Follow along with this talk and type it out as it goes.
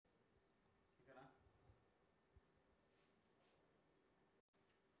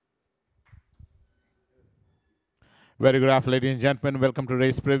Very good afternoon, ladies and gentlemen. Welcome to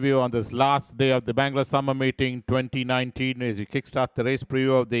Race Preview on this last day of the Bangalore Summer Meeting 2019 as we kickstart the race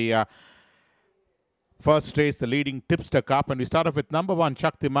preview of the first race, the leading Tipster Cup. And we start off with number one,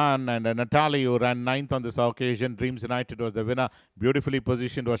 Shaktiman, and Natali, who ran ninth on this occasion. Dreams United was the winner. Beautifully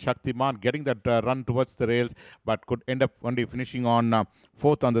positioned was Shaktiman, getting that run towards the rails, but could end up only finishing on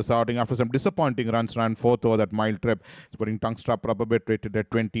fourth on this outing after some disappointing runs. Ran fourth over that mile trip, putting Tungstrap Rubber Bit rated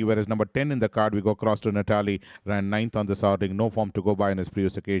at 20, whereas number 10 in the card, we go across to Natali, ran ninth on this outing. No form to go by in his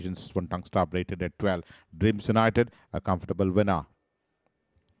previous occasions. One Tungstrap rated at 12. Dreams United, a comfortable winner.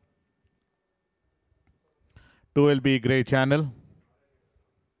 2 will be Grey Channel.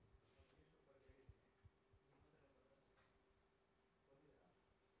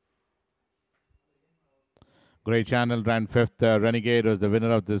 Grey Channel ran fifth. Renegade was the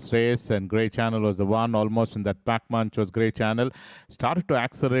winner of this race, and Grey Channel was the one almost in that pack munch was Grey Channel. Started to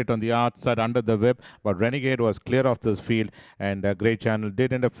accelerate on the outside under the whip, but Renegade was clear of this field, and Grey Channel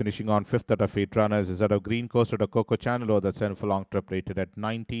did end up finishing on fifth out of 8 runners. Is out of Green Coast out of Coco Channel, or the 7 for long trip rated at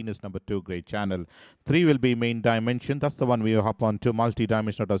 19 is number 2, Grey Channel. 3 will be Main Dimension. That's the one we hop on to.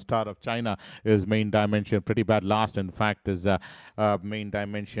 Multi-Dimension out of Star of China is Main Dimension. Pretty bad last, in fact, is Main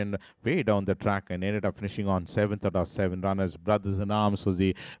Dimension way down the track and ended up finishing on 7th out of 7 runners. Brothers in Arms was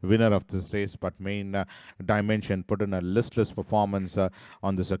the winner of this race, but Main Dimension put in a listless performance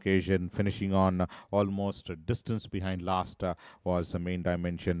on this occasion, finishing on almost a distance behind last was the Main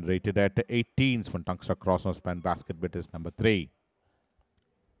Dimension, rated at 18s from Tungsta Crossnose Span Basket Bit is number 3.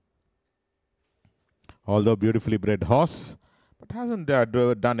 Although beautifully bred horse, but hasn't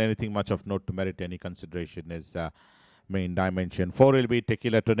done anything much of note to merit any consideration, is Main Dimension. 4 will be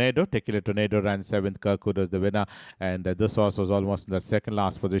Tequila Tornado. Tequila Tornado ran 7th. Kirkwood was the winner, and this horse was almost in the second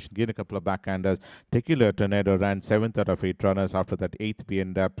last position, getting a couple of backhanders. Tequila Tornado ran 7th out of 8 runners. After that, 8th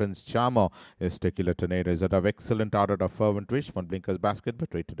and Prince Charmer is Tequila Tornado. Is out of Excellent Art out of Fervent Wish, one Blinkers Basket,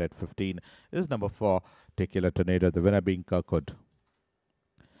 but rated at 15 is number 4, Tequila Tornado, the winner being Kirkwood.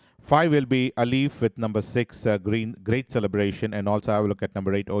 5 will be Alif with number 6, Great Celebration, and also have a look at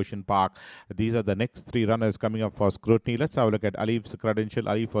number 8, Ocean Park. These are the next 3 runners coming up for scrutiny. Let's have a look at Alif's credential.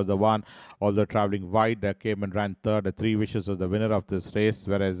 Alif was the one, although traveling wide, came and ran 3rd. 3 Wishes was the winner of this race,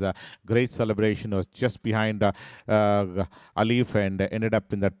 whereas Great Celebration was just behind Alif and ended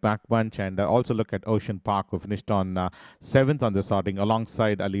up in that back bunch. And also look at Ocean Park, who finished on 7th on the sorting.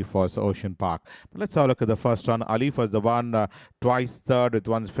 Alongside Alif was Ocean Park. But let's have a look at the first one. Alif was the one, twice 3rd with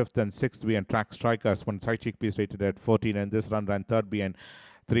one's 5th and 6th B, and Track Strikers, one side chick piece rated at 14, and this run ran 3rd B, and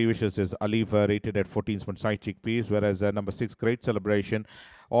 3 Wishes is Alif rated at 14 one side chick piece, whereas number 6, Great Celebration,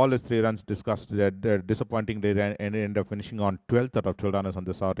 all his 3 runs discussed disappointingly and ended up finishing on 12th out of 12 runners on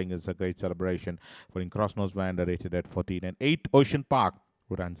this outing is a Great Celebration, putting Crossnose Band rated at 14, and 8 Ocean Park,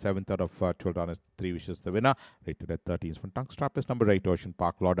 who ran 7th out of 12 runners. 3 Wishes the winner, rated at 13. From Tungstrap is number 8, Ocean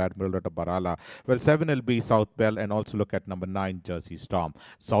Park, Lord Admiral out of Barala. Well, 7 will be South Bell, and also look at number 9, Jersey Storm.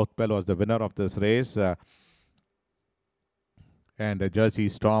 South Bell was the winner of this race. And Jersey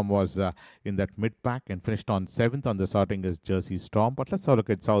Storm was in that mid-pack and finished on 7th on the sorting as Jersey Storm. But let's have a look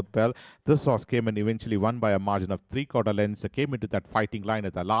at South Bell. This horse came and eventually won by a margin of 3/4 lengths. Came into that fighting line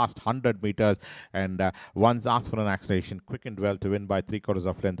at the last 100 meters and once asked for an acceleration, quick and well to win by 3/4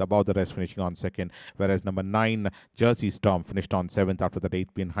 of length, above the rest finishing on 2nd. Whereas number 9, Jersey Storm, finished on 7th after that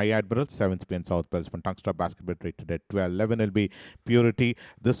 8th being High Admiral, 7th being South Bell's from Tungsta Basketball rated at 12. 11 will be Purity.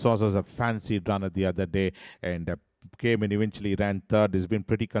 This horse was a fancy runner the other day and came and eventually ran 3rd. He's been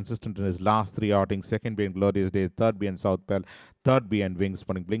pretty consistent in his last 3 outings. 2nd being Glorious Day, 3rd being South Bell, 3rd being Wings,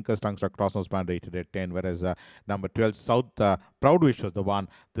 putting Blinkers, Tungsta, Crossnose Band rated at 10. Whereas number 12, South Proud Wish was the one.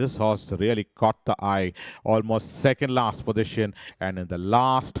 This horse really caught the eye. Almost 2nd last position, and in the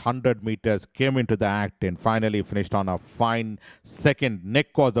last 100 meters came into the act and finally finished on a fine 2nd.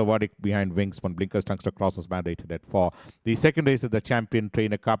 Neck was the verdict behind Wings, putting Blinkers, Tungsta, Crossnose Band rated at 4. The second race is the Champion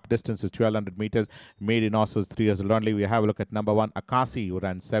Trainer Cup. Distance is 1200 meters. Made in horses 3 years only. We have a look at number 1, Akasi, who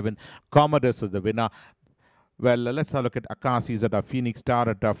ran 7th. Commodus is the winner. Well, let's have a look at Akasi's at a Phoenix Star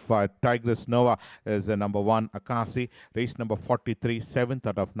at a Tigress Nova is number 1, Akasi. Race number 43, 7th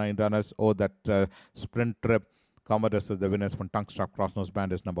out of 9 runners. Oh, that sprint trip. Commodus is the winners from Tungstrap Crossnose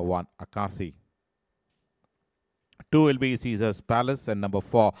Band is number 1, Akasi. 2 will be Caesar's Palace, and number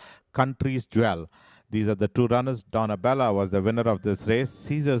 4, Country's Jewel. These are the 2 runners. Donabella was the winner of this race.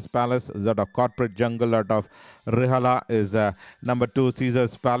 Caesar's Palace is out of Corporate Jungle out of Rihala is number 2,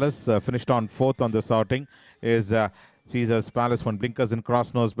 Caesar's Palace. Finished on 4th on this outing is Caesar's Palace won blinkers in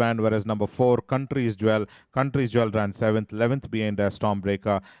cross nose band, whereas number 4, Country's Jewel ran 7th, 11th behind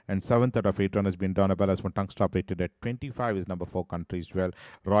Stormbreaker, and 7th out of 8 runners been Donabellas when tongue stop rated at 25 is number 4, Country's Jewel.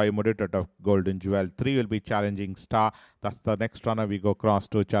 Roy Mudit out of Golden Jewel. 3 will be Challenging Star. That's the next runner we go cross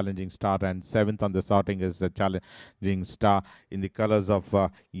to. Challenging Star, and 7th on the sorting is Challenging Star in the colors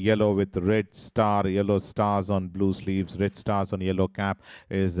of yellow with red star, yellow stars on blue sleeves, red stars on yellow cap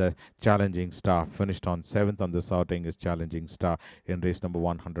is Challenging Star. Finished on 7th on the sorting is Challenging Star in race number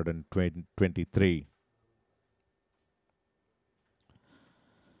 123.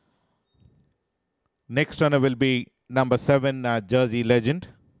 Next runner will be number 7, Jersey Legend.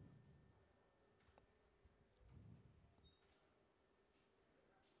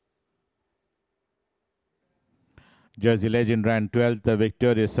 Jersey Legend ran 12th. The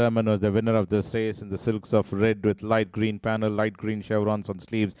Victorious Sermon was the winner of this race in the silks of red with light green panel, light green chevrons on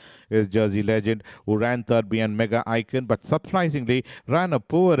sleeves is Jersey Legend, who ran third behind Mega Icon, but surprisingly ran a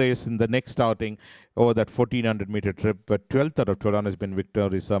poor race in the next outing over that 1400-meter trip. But 12th out of 12 runners has been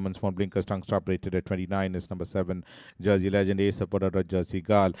Victorious Sermon's from blinkers tongue stop rated at 29 is number 7, Jersey Legend. A supported by Jersey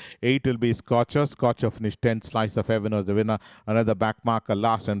Girl. 8 will be Scotcher. Scotcher finished 10th. Slice of Heaven was the winner. Another back marker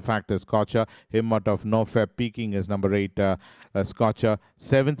last, in fact, is Scotcher. Him out of No Fair Peaking is number 8, Scotcher.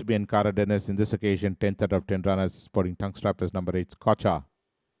 7th being Cara Dennis. In this occasion, 10th out of 10 runners sporting tongue strap is number 8, Scotcher.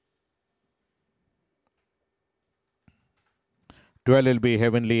 12 will be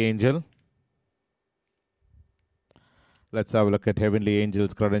Heavenly Angel. Let's have a look at Heavenly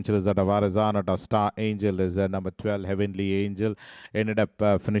Angel's credentials. Out of Arizona, out of Star Angel is number 12, Heavenly Angel. Ended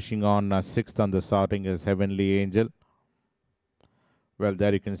up finishing on 6th on the sorting is Heavenly Angel. Well,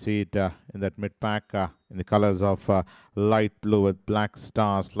 there you can see it in that mid-pack in the colors of light blue with black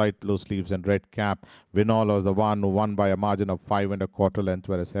stars, light blue sleeves and red cap. Vinol was the one who won by a margin of 5 and a quarter length,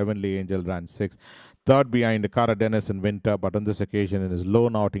 whereas Heavenly Angel ran 6th. Third behind Cara Dennis in Winter, but on this occasion in his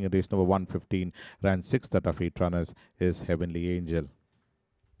lone outing in race number 115, ran 6th out of 8 runners is Heavenly Angel.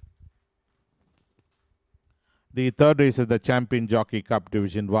 The third race is the Champion Jockey Cup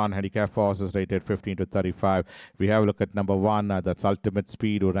Division 1. Handicap for horses rated 15 to 35. We have a look at number 1. That's Ultimate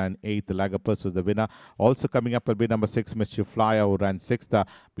Speed, who ran 8th. Lagapus was the winner. Also coming up will be number 6, Mischief Flyer, who ran 6th.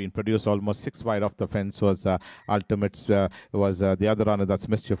 Being produced almost 6 wide off the fence was Ultimate, was the other runner. That's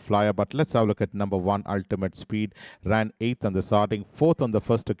Mischief Flyer. But let's have a look at number 1, Ultimate Speed. Ran 8th on the starting. 4th on the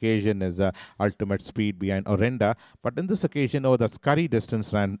first occasion is Ultimate Speed behind Orenda. But in this occasion, the Scurry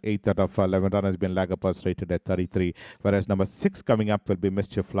Distance ran 8th out of 11 runners, being Lagapus rated at 33. Whereas number 6 coming up will be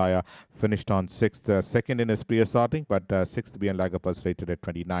Mischief Flyer, finished on 6th, second in his pre-sorting, but 6th being Lagapus rated at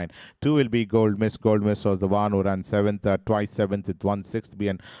 29. 2 will be Gold Mist. Gold Mist was the one who ran 7th, twice 7th, it won 6th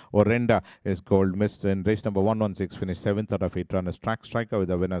being Orenda is Gold Mist. In race number 116, finished 7th out of 8 runners. Track Striker with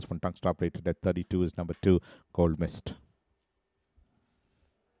the winners from tongue stop rated at 32 is number 2, Gold Mist.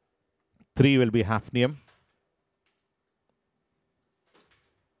 3 will be Hafnium.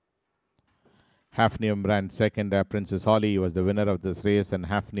 Hafnium ran second. Princess Holly was the winner of this race, and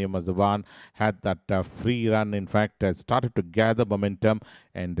Hafnium was the one had that free run. In fact, started to gather momentum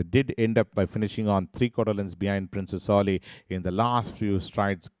and did end up by finishing on 3/4 lengths behind Princess Holly in the last few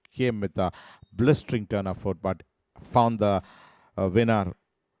strides. Came with a blistering turn of foot, but found the winner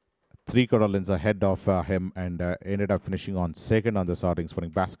 3/4 lengths ahead of him, and ended up finishing on second on the sorting,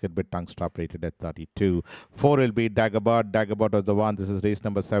 sporting basket bit tongue stop rated at 32. 4 will be Dagobah. Dagobah was the one. This is race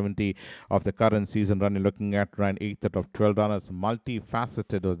number 70 of the current season run. You're looking at ran 8th out of 12 runners.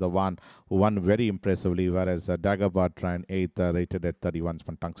 Multifaceted was the one who won very impressively, whereas Dagobah ran 8th, rated at 31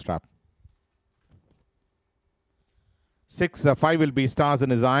 from tongue strap. 5 will be Stars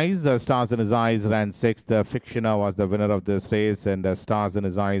in His Eyes. Stars in His Eyes ran 6th. Fictioner was the winner of this race, and Stars in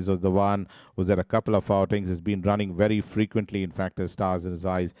His Eyes was the one who's at a couple of outings. Has been running very frequently, in fact, as Stars in His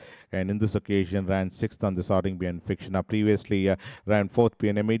Eyes, and in this occasion ran 6th on this outing behind Fictioner. Previously ran 4th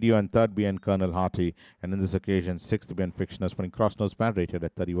behind Emedio and 3rd behind Colonel Harty, and in this occasion 6th behind Fictioner. Running cross nose man rated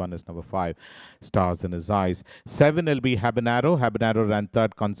at 31 is number 5, Stars in His Eyes. 7 will be Habanero. Habanero ran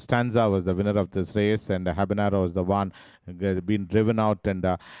 3rd. Constanza was the winner of this race, and Habanero was the one been driven out and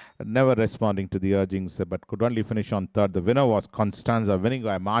never responding to the urgings, but could only finish on 3rd. The winner was Constanza, winning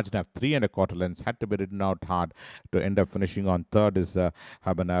by a margin of 3 1/4 lengths. Had to be ridden out hard to end up finishing on 3rd is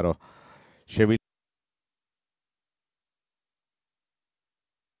Habanero. Chevy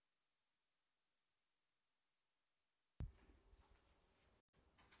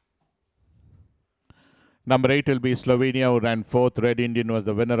Number 8 will be Slovenia, who ran 4th. Red Indian was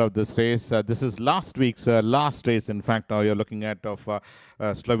the winner of this race. This is last week's last race. In fact, now you're looking at of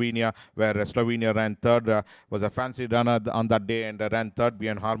Slovenia, where Slovenia ran 3rd. Was a fancy runner on that day and ran 3rd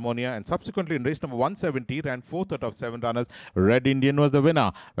behind Harmonia. And subsequently in race number 170, ran 4th out of 7 runners. Red Indian was the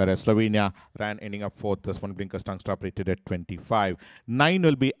winner, whereas Slovenia ran ending up 4th. This one Blinkers tongue stop rated at 25. 9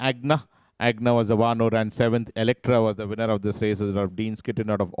 will be Agna. Agna was the one who ran 7th. Electra was the winner of this race. Of Dean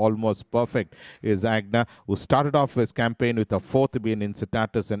Skitten out of Almost Perfect is Agna, who started off his campaign with a 4th being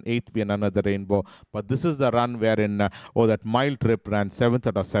Incitatus and 8th being Another Rainbow. But this is the run wherein, that mile trip ran 7th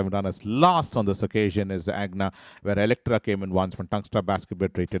out of 7 runners. Last on this occasion is Agna, where Electra came in once from Tungstar Basketball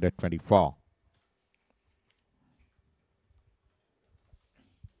rated at 24.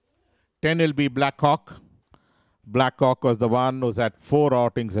 10 will be Blackhawk. Blackhawk was the one who's had 4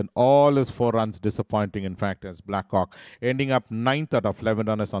 outings and all his 4 runs disappointing, in fact, as Blackhawk, ending up 9th out of 11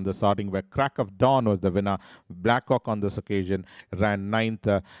 runners on this outing, where Crack of Dawn was the winner. Blackhawk on this occasion ran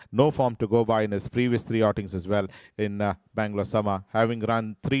 9th. No form to go by in his previous 3 outings as well in Bangalore summer, having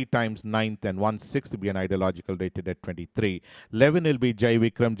run 3 times 9th and 1 6th to be an ideological rated at 23. 11 will be Jai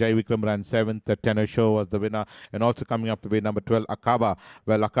Vikram. Jai Vikram ran 7th. The Tenor Show was the winner, and also coming up to be number 12, Akaba.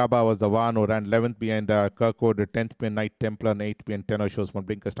 Well, Akaba was the one who ran 11th behind Kirkwood, 10th behind Night Templar, and 8th behind Tenor Shows from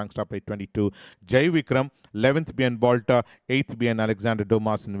Blinkers tongue stop at 22. Jai Vikram, 11th behind Bolter, 8th behind Alexander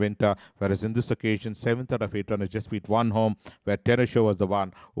Dumas in Winter, whereas in this occasion, 7th out of 8 runners just beat 1 home, where Tenor Show was the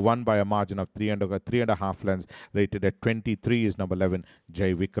one who won by a margin of 3.5 lengths, rated at 23 is number 11,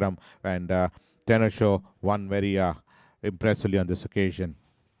 Jai Vikram, and Tenor Show won very impressively on this occasion.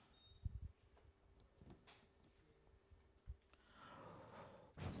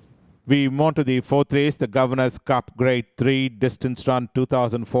 We move on to the 4th race, the Governor's Cup Grade 3 distance run,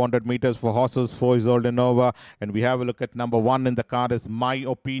 2,400 meters for horses, 4 is old and over. And we have a look at number 1 in the card is My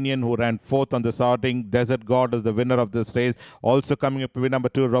Opinion, who ran 4th on this outing. Desert God is the winner of this race. Also coming up with number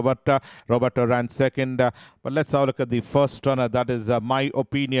 2, Roberta. Roberta ran 2nd. But let's have a look at the first runner, that is My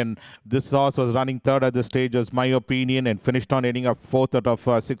Opinion. This horse was running 3rd at this stage, was My Opinion, and finished on ending up 4th out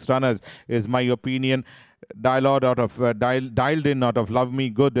of 6 runners is My Opinion. Dialed in out of Love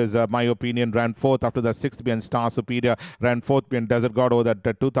Me Good is My Opinion, ran 4th. After the 6th being Star Superior, ran 4th being Desert God over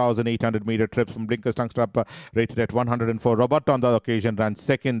that 2,800 meter trips from Blinkers tongue strap rated at 104. Robert on the occasion ran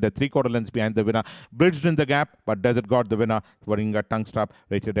 2nd, the 3/4 lengths behind the winner, bridged in the gap, but Desert God the winner, running a tongue strap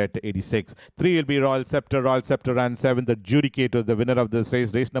rated at 86. 3 will be Royal Scepter. Royal Scepter ran 7th. The Judicator, the winner of this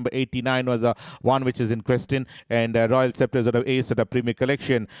race. Race number 89 was the one which is in question, and Royal Scepter is at a ace at a Premier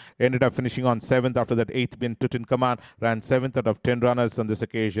Collection, ended up finishing on 7th. After that, 8th being Tutankhamun, ran 7th out of 10 runners on this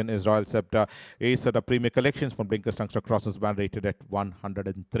occasion is Royal Scepter. Ace at a Premier Collections from Blinkers tongue strap crosses band rated at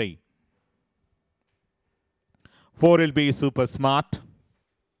 103. 4 will be Super Smart.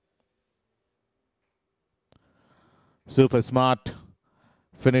 Super Smart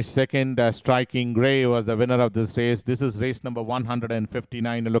finished 2nd. Striking Grey was the winner of this race. This is race number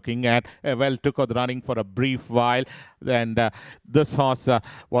 159 looking at. Well, took out the running for a brief while. And this horse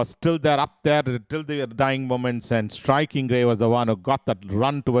was still there, up there, till the dying moments. And Striking Grey was the one who got that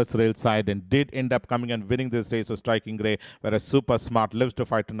run towards rail side and did end up coming and winning this race with Striking Grey. Whereas Super Smart lives to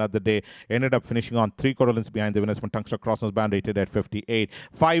fight another day. Ended up finishing on 3/4 lengths behind the winners from Tungstar Crossnose band rated at 58.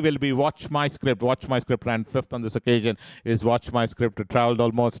 5 will be Watch My Script. Watch My Script ran 5th on this occasion. Is Watch My Script. Travelled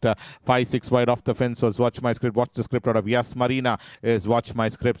almost 5-6 wide off the fence was Watch My Script. Watch the Script out of Yas Marina is Watch My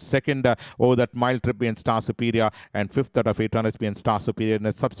Script. 2nd over that mile trip being Star Superior, and 5th out of 8 runners being Star Superior. In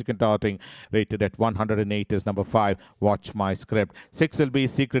a subsequent outing rated at 108 is number 5, Watch My Script. 6 will be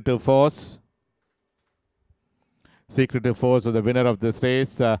Secretive Force. Secretive Force was the winner of this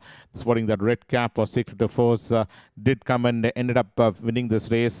race. Sporting that red cap of Secretive Force did come and ended up winning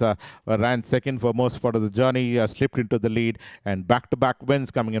this race. Ran 2nd for most part of the journey, slipped into the lead, and back-to-back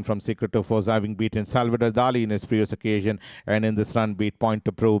wins coming in from Secretive Force, having beaten Salvador Dali in his previous occasion, and in this run beat Point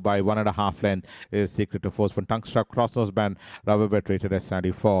to Prove by 1.5 length is Secretive Force from Tungstar Crossnose band, rubber bet rated as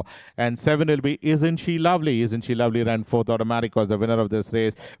 74. And 7 will be Isn't She Lovely. Isn't She Lovely ran 4th. Automatic was the winner of this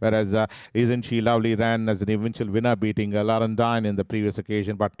race, whereas Isn't She Lovely ran as an eventual winner, beating Larendine in the previous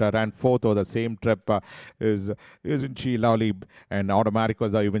occasion, but ran 4th over the same trip. Isn't She Lovely, and Automatic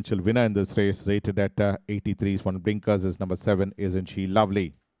was the eventual winner in this race, rated at 83. One Blinkers is number 7, Isn't She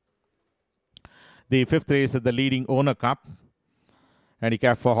Lovely. The 5th race is the Leading Owner Cup.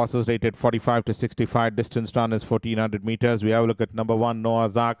 Handicap for horses rated 45 to 65. Distance run is 1400 meters. We have a look at number 1,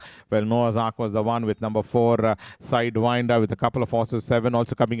 Noah's Ark. Well, Noah's Ark was the one with number 4, Sidewinder, with a couple of horses. 7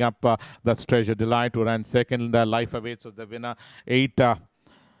 also coming up, that's Treasure Delight, who ran 2nd. Life Awaits was the winner. 8,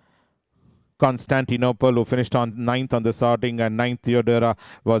 Constantinople, who finished on ninth on the starting, and ninth Theodora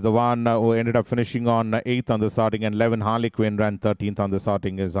was the one who ended up finishing on eighth on the starting, and 11 Harlequin ran 13th on the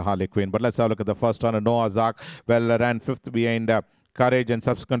starting is a Harlequin. But let's have a look at the first runner, Noah Zak. Well, ran fifth behind Courage, and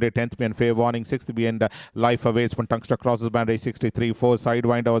subsequently 10th behind Fair Warning, 6th behind Life Awaits from Tungsten Crosses Band race 63. 4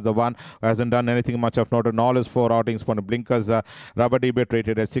 Sidewinder was the one who hasn't done anything much of note in all his 4 outings for the Blinkers. Rubber Debate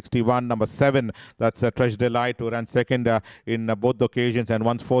rated at 61. Number 7, that's Tresh Delight, who ran second in both occasions, and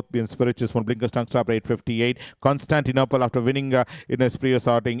once fourth being Spirituous from Blinkers Tungsten rate 58. Constantinople, after winning in his previous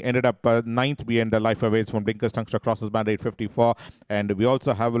outing, ended up ninth behind Life Awaits from Blinkers Tungsten Crosses Band rate 54. And we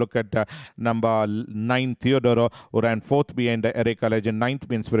also have a look at number 9 Theodoro, who ran fourth behind Eric Legend, 9th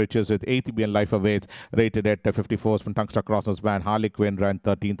being Spirituous, with 8th being Life Awaits, rated at 54 from Tungsten Crosses Band. Harlequin ran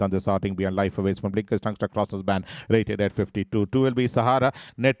 13th on the starting behind Life Awaits from Blinkers Tungsten Crosses Band, rated at 52. 2 will be Sahara.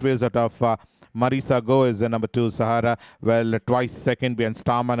 Netways out of Marisa Go is the number 2, Sahara. Well, twice second behind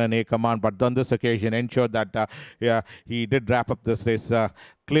Starman and A Command, but on this occasion ensured that he did wrap up this race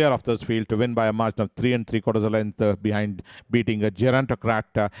clear of this field to win by a margin of 3 3/4 length behind beating a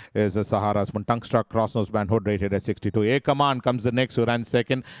Gerontocrat is Sahara's Tungsten Crosses Band, hood rated at 62. A Command comes the next, who ran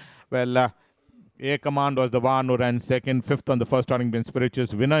second. Well, A Command was the one who ran second, fifth on the first outing being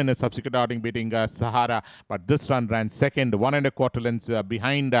Spirituous, winner in a subsequent outing beating Sahara, but this run ran second, 1 1/4 lengths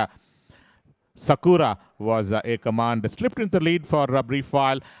behind Sakura was A Command. Slipped into the lead for a brief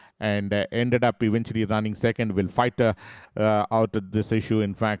while and ended up eventually running second. Will fight out this issue.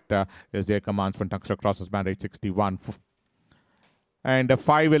 In fact, is A Command from Tungsten Crosses Band rate 61. And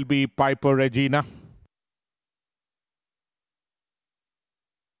 5 will be Piper Regina.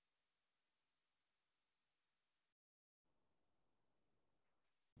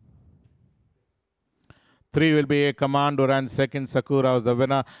 3 will be A Command, who ran second. Sakura was the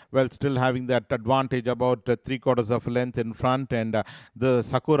winner. Well, still having that advantage about 3/4 of a length in front. And the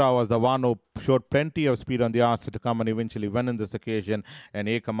Sakura was the one who showed plenty of speed on the arts to come and eventually win in this occasion. And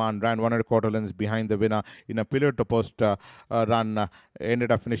A Command ran 1 1/4 lengths behind the winner in a pillar to post run.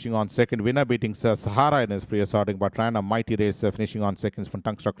 Ended up finishing on second. Winner beating Sahara in his previous outing, but ran a mighty race, finishing on seconds from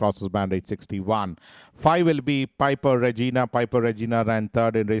Tungsten Crosses Band rate 61. 5 will be Piper Regina. Piper Regina ran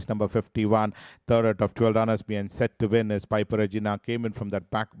third in race number 51. Third out of 12 runners being set to win as Piper Regina came in from that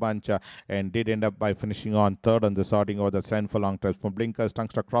back bunch and did end up by finishing on third on the sorting over the 7 furlong trails from Blinkers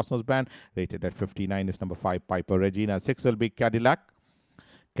Tungsten Crosses Band, rated at 59 is number 5 Piper Regina. 6 will be Cadillac.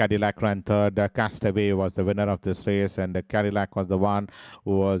 Cadillac ran third. Castaway was the winner of this race, and Cadillac was the one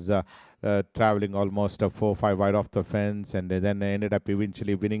who was traveling almost 4-5 wide off the fence, and then ended up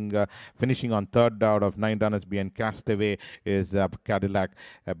eventually winning, finishing on third out of 9 runners behind Castaway is Cadillac,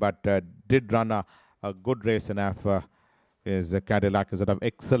 but did run a good race enough. Is Cadillac is out of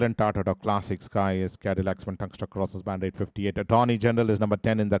excellent art out of Classic Sky is Cadillac's from Tungsten Crosses Band rate 58. Attorney General is number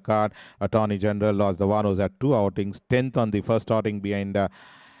 10 in the card. Attorney General was the one who's had 2 outings, 10th on the first outing behind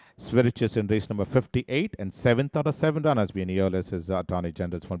Spirituous in race number 58, and 7th out of 7 runners being Eolus is Attorney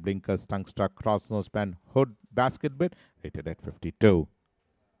General's from Blinkers Tungsten Crosses Band hood basket bit, rated at 52.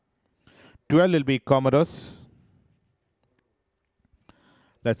 12 will be Commodus.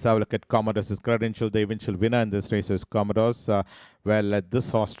 Let's have a look at Commodus' credential. The eventual winner in this race is Commodus. This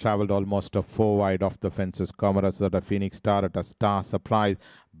horse traveled almost 4 wide off the fences. Commodus at a Phoenix Star at a Star Surprise.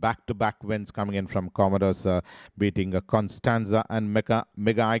 Back-to-back wins coming in from Commodus, beating Constanza and Mega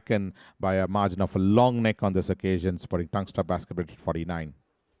Icon by a margin of a long neck on this occasion, sporting Tungsten Basketball at 49.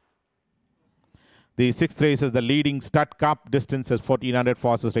 The 6th race is the leading Stud Cup. Distance is 1400.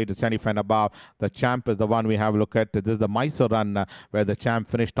 Fastest rated 75 and above. The champ is the one we have a look at. This is the Mysore run where the champ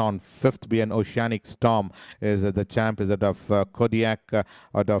finished on 5th behind Oceanic Storm. Is the champ is out of Kodiak,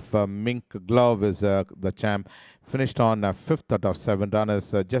 out of Mink Glove is the champ. Finished on 5th out of 7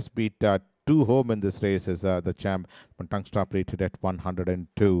 runners. Just beat 2 home in this race is the champ. Tungsten rated at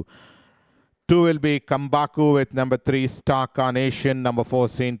 102. 2 will be Kambaku with number 3 Star Carnation, number 4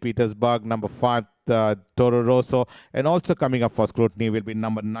 St. Petersburg, number 5 Toro Rosso, and also coming up for scrutiny will be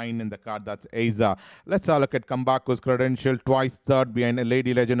number 9 in the card, that's Aiza. Let's have a look at Kambaku's credential. Twice third behind a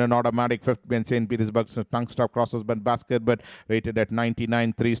Lady Legend and Automatic, 5th behind St. Petersburg's Tungsten Crosses Band Basket, but rated at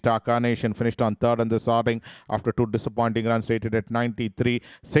 99. 3 Star Carnation finished on third on the sorting after 2 disappointing runs, rated at 93.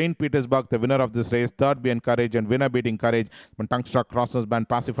 St. Petersburg, the winner of this race, third behind Courage and winner beating Courage. Tungsten Crosses Band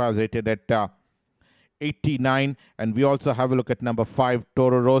Pacifiers rated at 89, and we also have a look at number 5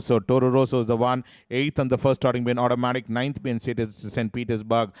 Toro Rosso. Toro Rosso is the one, 8th on the first starting being Automatic, 9th being St.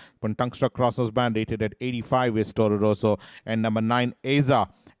 Petersburg. Tungsten Crosses Band rated at 85 is Toro Rosso, and number 9 Aiza.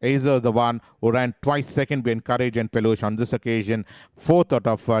 Aza is the one who ran twice second behind Courage and Peluche. On this occasion, 4th out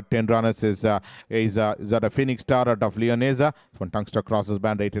of 10 runners is a Phoenix Star out of Leonesa. When Tungster crosses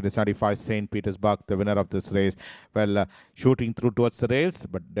band rated is 75, St. Petersburg, the winner of this race. Well, shooting through towards the rails,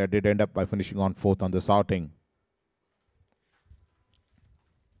 but they did end up by finishing on 4th on this outing.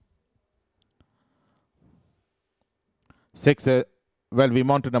 Six, well, we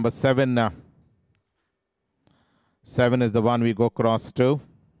mount to number 7. 7 is the one we go across to.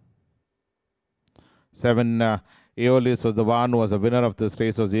 7, Aeolus was the one who was the winner of this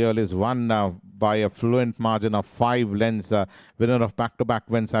race. Was Aeolus won by a fluent margin of 5 lengths. Winner of back-to-back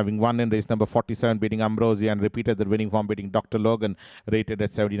wins, having won in race number 47, beating Ambrosi, and repeated the winning form, beating Dr. Logan, rated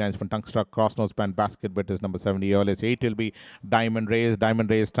at 79. From Tungster Crossnose Band Basket, but is number 70 Aeolus. 8 will be Diamond Race. Diamond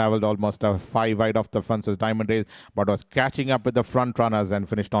Race travelled almost 5 wide off the fence as Diamond Race, but was catching up with the front runners and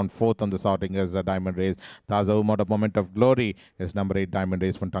finished on 4th on the outing as Diamond Race. That's a moment of glory is number 8 Diamond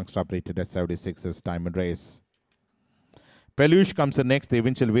Race. From Tungster rated at 76 is Diamond Race. Peluche comes in next. The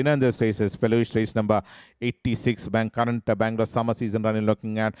eventual winner in this race is Peluche, race number 86. Current Bangalore summer season running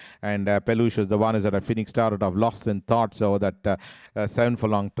looking at. And Peluche is the one is at a Phoenix Star out of Lost in Thought. So that 7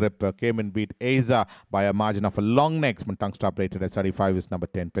 furlong trip came and beat Aza by a margin of a long neck. Tungster rated at 35 is number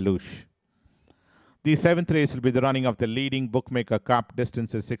 10 Peluche. The 7th race will be the running of the leading Bookmaker Cup.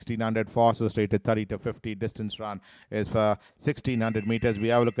 Distance is 1600. Forces rated 30 to 50. Distance run is for 1600 meters. We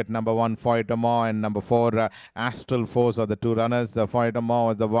have a look at number 1, Foytamore, and number 4, Astral Force are the 2 runners. Foytamore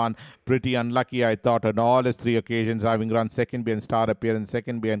was the one pretty unlucky, I thought, on all his 3 occasions, having run second behind Star Appearance,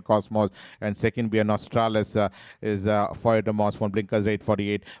 second behind Cosmos, and second behind Australis. Is Foytamore's from Blinkers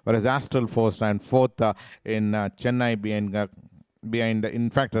 848, whereas Astral Force ran 4th in Chennai behind,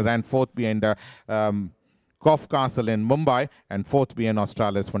 in fact, ran 4th behind Kof Castle in Mumbai, and 4th behind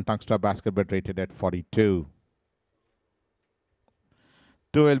Australis. From Tungster Basketball rated at 42.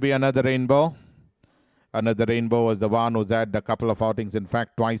 2 will be Another Rainbow. Another Rainbow was the one who's had a couple of outings, in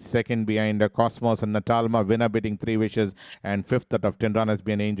fact, twice second behind Cosmos and Natalma, winner beating 3 Wishes, and 5th out of 10 runners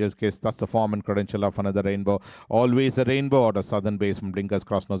behind Angel's Kiss. That's the form and credential of Another Rainbow. Always a Rainbow out of Southern Base from Blinkers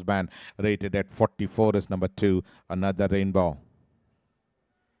Crossnose Band, rated at 44 is number 2, Another Rainbow.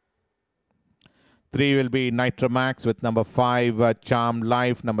 3 will be Nitromax with number 5, Charmed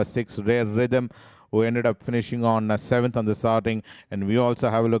Life, number 6, Rare Rhythm, who ended up finishing on 7th on the starting. And we also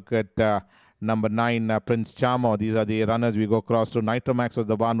have a look at number 9, Prince Charmo. These are the runners we go across to. Nitromax was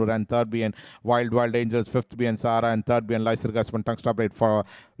the one who ran 3rd behind Wild Wild Angels, 5th behind Sara, and 3rd behind Lysergus. Tungster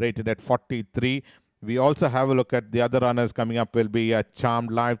rated at 43. We also have a look at the other runners coming up. Will be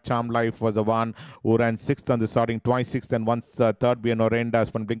Charmed Life. Charmed Life was the one who ran 6th on the starting, twice 6th and once 3rd behind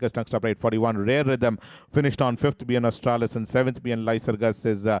Orendas. From Blinkers Tungster rate 41. Rare Rhythm finished on 5th behind Australis, and 7th behind Lysergus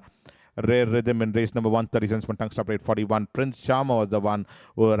is Rare Rhythm in race number 137 from Tungster rate 41. Prince Charmer was the one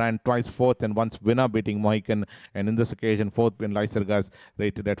who ran twice 4th and once winner beating Mohican, and in this occasion 4th behind Lysergus,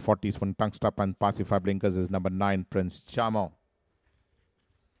 rated at 40s from Tungster, and Pacify Blinkers is number 9, Prince Charmer.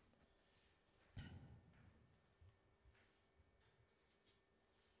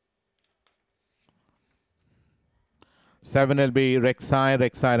 7 will be Rek'Sai.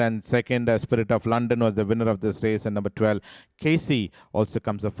 Rek'Sai ran 2nd. Spirit of London was the winner of this race. And number 12, Casey, also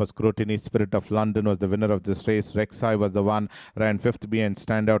comes up for scrutiny. Spirit of London was the winner of this race. Rek'Sai was the one, ran 5th behind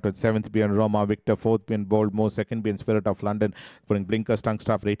Standout with 7th behind Roma Victor, 4th behind Bold Mo, 2nd behind Spirit of London, putting Blinkers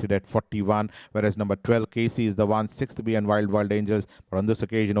Tungster rated at 41. Whereas number 12, Casey, is the one, 6th behind Wild Wild Angels. But on this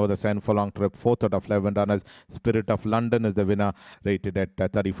occasion, over the 7 furlong trip, 4th out of 11 runners. Spirit of London is the winner, rated at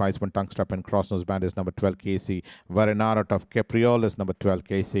 35. Tungster, and Crossnose Band is number 12, Casey. Varenar out of Capriol is number 12,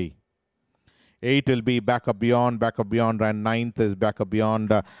 Casey. 8 will be Back Up Beyond. Back Up Beyond ran 9th is Back Up Beyond.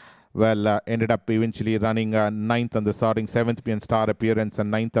 Ended up eventually running 9th on the starting, 7th behind Star Appearance,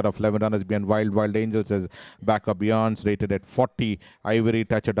 and 9th out of 11 runners behind Wild Wild Angels is Back Up Beyond, rated at 40. Ivory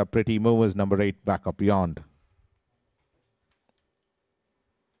Touch at a Pretty Move is number 8, Back Up Beyond.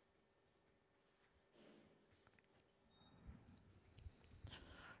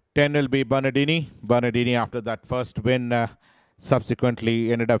 Ten will be Bernardini. Bernardini, after that first win,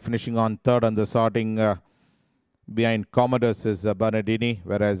 subsequently ended up finishing on 3rd on the sorting. Behind Commodus is Bernardini,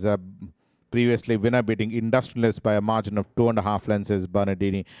 whereas previously winner beating Industrialist by a margin of 2.5 lengths is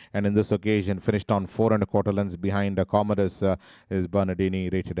Bernardini, and in this occasion finished on 4.25 lengths behind Commodus is Bernardini,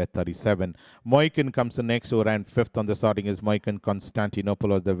 rated at 37. Mohican comes the next, who ran 5th on the starting is Mohican.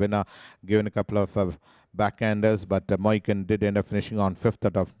 Constantinople was the winner, given a couple of backhanders, but Moikan did end up finishing on fifth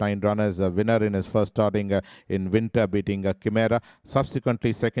out of 9 runners. A winner in his first starting in winter, beating Chimera.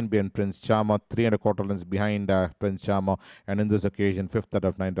 Subsequently, second being Prince Charmer, 3 1/4 runs behind Prince Charmer. And in this occasion, fifth out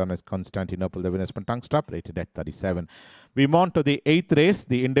of 9 runners, Constantinople, the winner's tongue stop, rated at 37. We move on to the eighth race,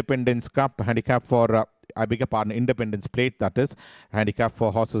 the Independence Cup handicap for I beg your pardon, Independence Plate, that is. Handicap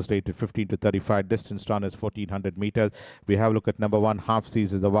for horses rated 15 to 35. Distance run is 1400 meters. We have a look at number one. Half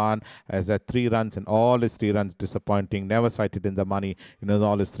Seas is the one. As at 3 runs, and all his 3 runs disappointing. Never sighted in the money in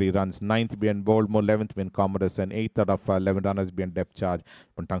all his 3 runs. Ninth being Boldmore, 11th being Commodus, and 8th out of 11 runners being Depth Charge.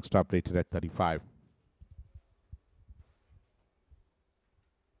 One tongue stop rated at 35.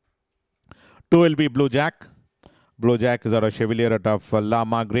 2 will be Blue Jack. Blue Jack is out of Chevalier out of La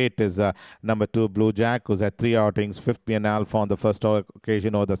Marguerite is number 2 Blue Jack, who's had 3 outings. 5th being Alpha on the first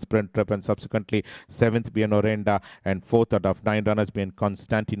occasion of the sprint trip, and subsequently 7th being Orenda, and 4th out of 9 runners being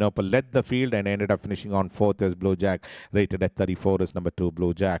Constantinople. Led the field and ended up finishing on 4th as Blue Jack, rated at 34 is number 2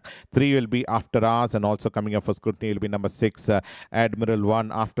 Blue Jack. 3 will be After Hours, and also coming up for scrutiny will be number 6 Admiral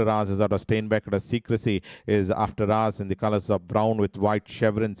 1. After Hours is out of Steinbeck. Out of Secrecy is After Hours in the colors of brown with white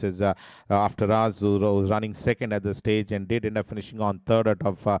chevrons is After Hours, who was running second at the stage and did end up finishing on third out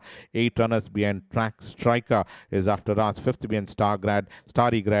of 8 runners behind Track Striker is After Hours. 5th behind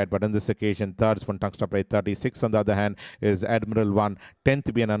Starry Grad, but on this occasion third one tongue stop rate 36. On the other hand is Admiral 1.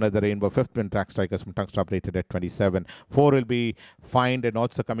 10th behind Another Rainbow. 5th behind Track Strikers from tongue stop rated at 27. 4 will be Find, and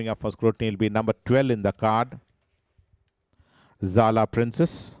also coming up for scrutiny will be number 12 in the card, Zala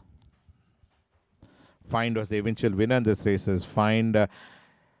Princess. Find was the eventual winner in this race. Is Find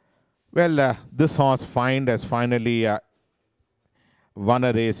this horse Find has finally won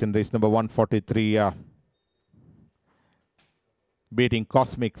a race in race number 143, beating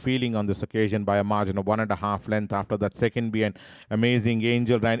Cosmic Feeling on this occasion by a margin of 1.5 length. After that, second being Amazing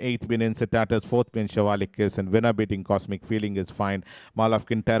Angel ran, 8th being Incitatus, 4th being Shivalik Kiss, and winner beating Cosmic Feeling is Find. Malaf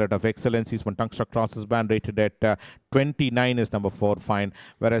Quinteret of Excellencies when Tungstruck crosses band, rated at 29 is number 4 Find,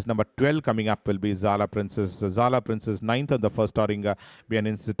 whereas number 12 coming up will be Zala Princess. Zala Princess 9th on the first starting being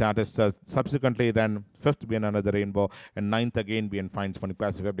Incitatus, subsequently ran 5th being Another Rainbow, and 9th again being Finds Money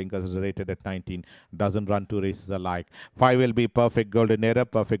Pacific Blinkers is rated at 19. Doesn't run 2 races alike. 5 will be Perfect Golden Era.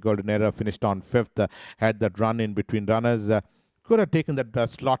 Perfect Golden Era finished on 5th, had that run in between runners. Could have taken that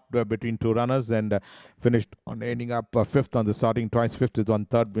slot between 2 runners and finished on ending up 5th on the starting twice. 5th is on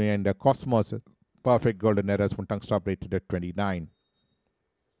third behind Cosmos. Perfect Golden Era from tongue stop rated at 29.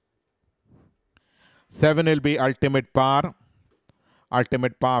 7 will be Ultimate Power.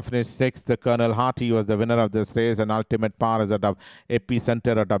 Ultimate Power finished 6th. The Colonel Harty was the winner of this race, and Ultimate Power is out of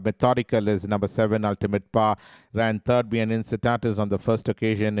Epicenter, out of Methodical is number 7. Ultimate Power ran third behind Incitatus on the first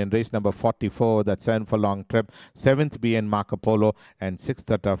occasion in race number 44, that 7 furlong trip. 7th behind Marco Polo, and 6th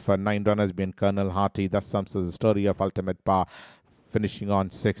out of 9 runners behind Colonel Harty. Thus sums the story of Ultimate Power, finishing on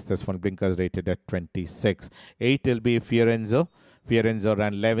 6th as one blinkers rated at 26. 8 will be Fiorenzo. Fiorenzo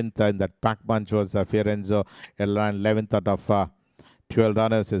ran 11th, and that pack bunch was Fiorenzo. It ran 11th out of 12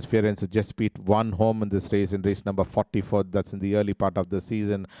 runners as Fiorenzo just beat 1 home in this race in race number 44. That's in the early part of the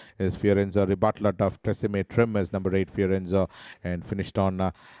season. Is Fiorenzo rebuttal of Tresemme Trim as number 8 Fiorenzo, and finished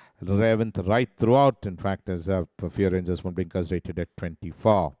on 11th right throughout. In fact, as Fiorenzo's one blinkers rated at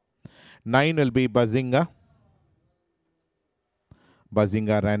 24. 9 will be Bazinga.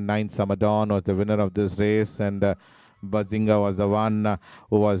 Bazinga ran 9. Summer Dawn was the winner of this race, and Bazinga was the one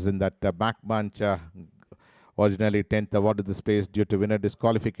who was in that back bunch. Originally 10th, awarded this place due to winner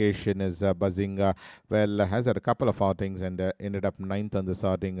disqualification is Bazinga. Has had a couple of outings and ended up 9th on this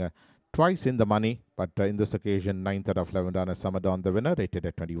outing. Twice in the money, but in this occasion 9th out of 11 runners. Summer Dawn, the winner, rated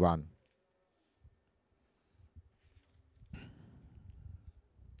at 21.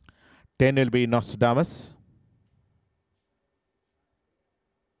 10 will be Nostradamus.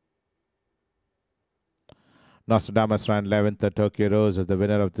 Nostradamus ran 11th. Tokyo Rose is the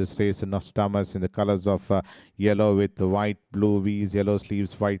winner of this race. Nostradamus in the colors of yellow with white, blue V's, yellow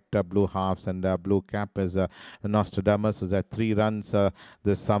sleeves, white, blue halves, and blue cap is Nostradamus. Was at 3 runs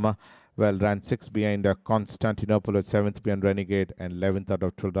this summer. Ran 6th behind Constantinople, 7th behind Renegade, and 11th out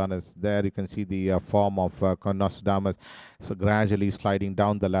of 12 runners. There you can see the form of Nostradamus. So gradually sliding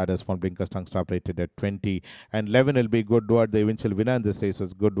down the ladders from Blinkers tongue stop rated at 20. And 11 will be Goodword. The eventual winner in this race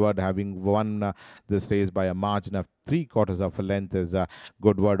was Goodword, having won this race by a margin of 3/4 of a length is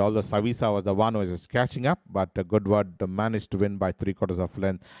Goodword. Although Savisa was the one who was just catching up, but Goodword managed to win by 3/4 of a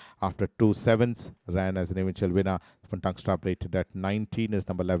length after 2 sevens. Ran as an eventual winner from tongue stop rated at 19 is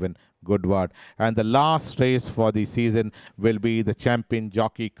number 11 Good word. And the last race for the season will be the Champion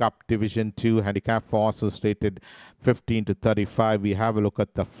Jockey Cup Division 2 handicap for horses rated 15 to 35. We have a look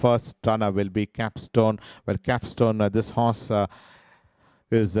at the first runner will be Capstone. Well, Capstone, this horse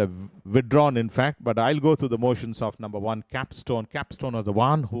is withdrawn, in fact, but I'll go through the motions of number one, Capstone. Capstone was the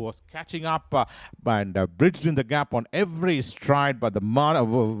one who was catching up and bridged in the gap on every stride, but the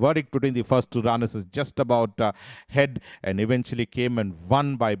verdict between the first two runners is just about head, and eventually came and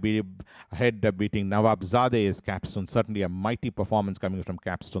won by head, beating Nawab Zadeh is Capstone. Certainly a mighty performance coming from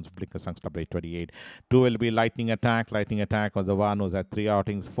Capstone's Blinkers Youngster Play 28. Two will be Lightning Attack. Lightning Attack was the one who was at 3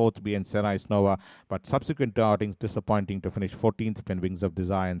 outings. Fourth being Serais Nova, but subsequent outings disappointing to finish 14th in Wings of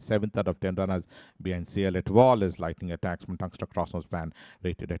Desire, and 7th out of 10 runners behind CL at Wall is Lightning Attacks from Tungster Crossnose Band,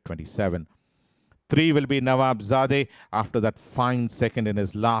 rated at 27. 3 will be Nawab Zadeh after that fine second in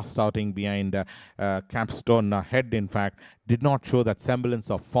his last outing behind Capstone. Head, in fact, did not show that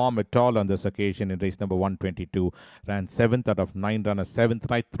semblance of form at all on this occasion in race number 122. Ran 7th out of 9 runners. 7th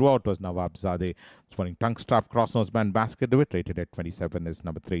right throughout was Nawab Zadeh. Scoring Tungster Crossnose Band Basket Do It, rated at 27 is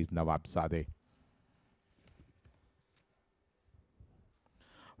number 3 is Nawab Zadeh.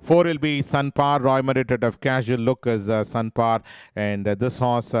 4 will be Sunpar. Roy meditated of casual look as Sunpar, and this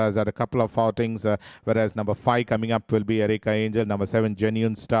horse has had a couple of outings, whereas number 5 coming up will be Erika Angel. Number 7,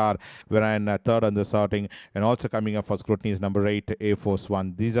 Genuine Star, ran third on this outing, and also coming up for scrutiny is number 8, A Force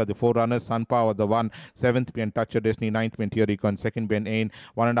 1. These are the 4 runners. Sunpar was the 1, 7th behind Touch of Destiny, 9th behind Teorico, and 2nd behind Ain.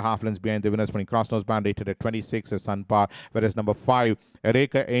 1.5 lengths behind the winners from Crossnose Band, rated at 26 as Sunpar, whereas number 5,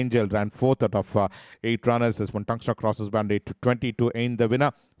 Erika Angel, ran 4th out of 8 runners as Tungster Crossnose Band, rated 22. Ain the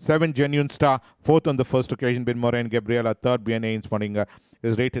winner. 7, Genuine Star, 4th on the first occasion, Ben Moran Gabriela, 3rd behind Ains Morning,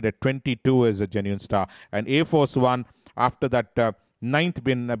 is rated at 22 as a Genuine Star. And A Force 1, after that 9th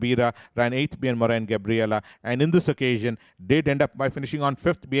being Nabira, ran 8th being Moran Gabriela, and in this occasion did end up by finishing on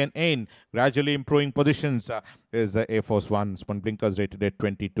 5th being Ain, gradually improving positions is A Force 1. Spun Blinkers rated at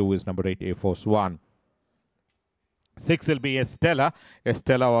 22 is number 8, A Force 1. 6 will be Estella.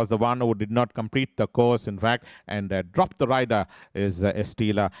 Estella was the one who did not complete the course, in fact, and dropped the rider is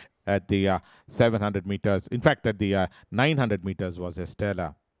Estella at the 700 meters. In fact, at the 900 meters was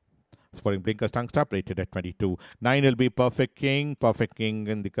Estella. Sporting Blinkers Tongue Stop, rated at 22. 9 will be Perfect King. Perfect King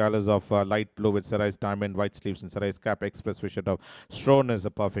in the colors of light blue with Sarai's diamond, white sleeves and Sarai's cap. Express Wishet of Strone is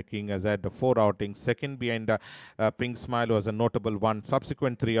a Perfect King, has had 4 outings. Second behind Pink Smile was a notable one.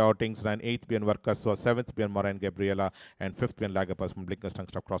 Subsequent 3 outings ran 8th behind Varkas, was 7th behind Moran Gabriela, and 5th behind Lagapas from Blinkers Tongue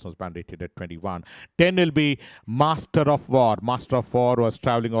Stop Crossnose Band, rated at 21. 10 will be Master of War. Master of War was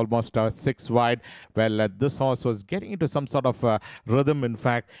traveling almost 6 wide. Well, this horse was getting into some sort of rhythm, in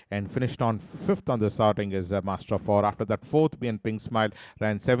fact, and finished on 5th on this outing is Master of War. After that, 4th being Pink Smile,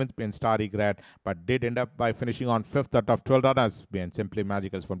 ran 7th being Starry Grad, but did end up by finishing on 5th out of 12 runners being Simply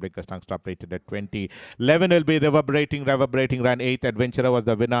Magicals from Blinkers Tongue Stop, rated at 20. 11 will be Reverberating. Reverberating ran 8th. Adventurer was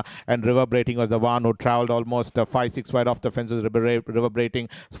the winner, and Reverberating was the one who traveled almost 5-6 wide off the fences. Reverberating,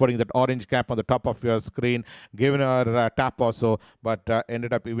 sporting that orange cap on the top of your screen, given her a tap or so, but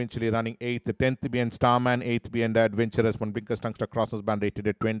ended up eventually running 8th. 10th being Starman, 8th being Adventurous from Blinkers Tongue Stop Crossnose Band, rated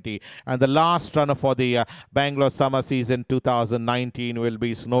at 20. And the last runner for the Bangalore summer season 2019 will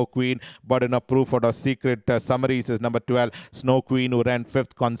be Snow Queen. Burden of proof for the secret summaries is number 12, Snow Queen, who ran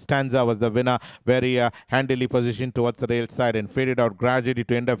 5th. Constanza was the winner, very handily positioned towards the rail side and faded out gradually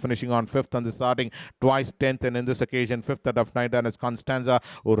to end up finishing on 5th on the starting, twice 10th, and in this occasion 5th out of 9 runners. Constanza,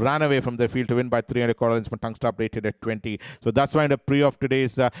 who ran away from the field to win by 300 quarter from Tongue Stop, rated at 20. So that's why in the pre of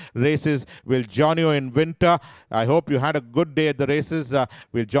today's races. We'll join you in winter. I hope you had a good day at the races.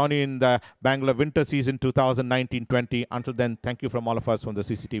 We'll join you in the Bangalore winter season 2019-20. Until then, thank you from all of us from the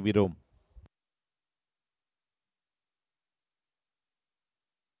CCTV room.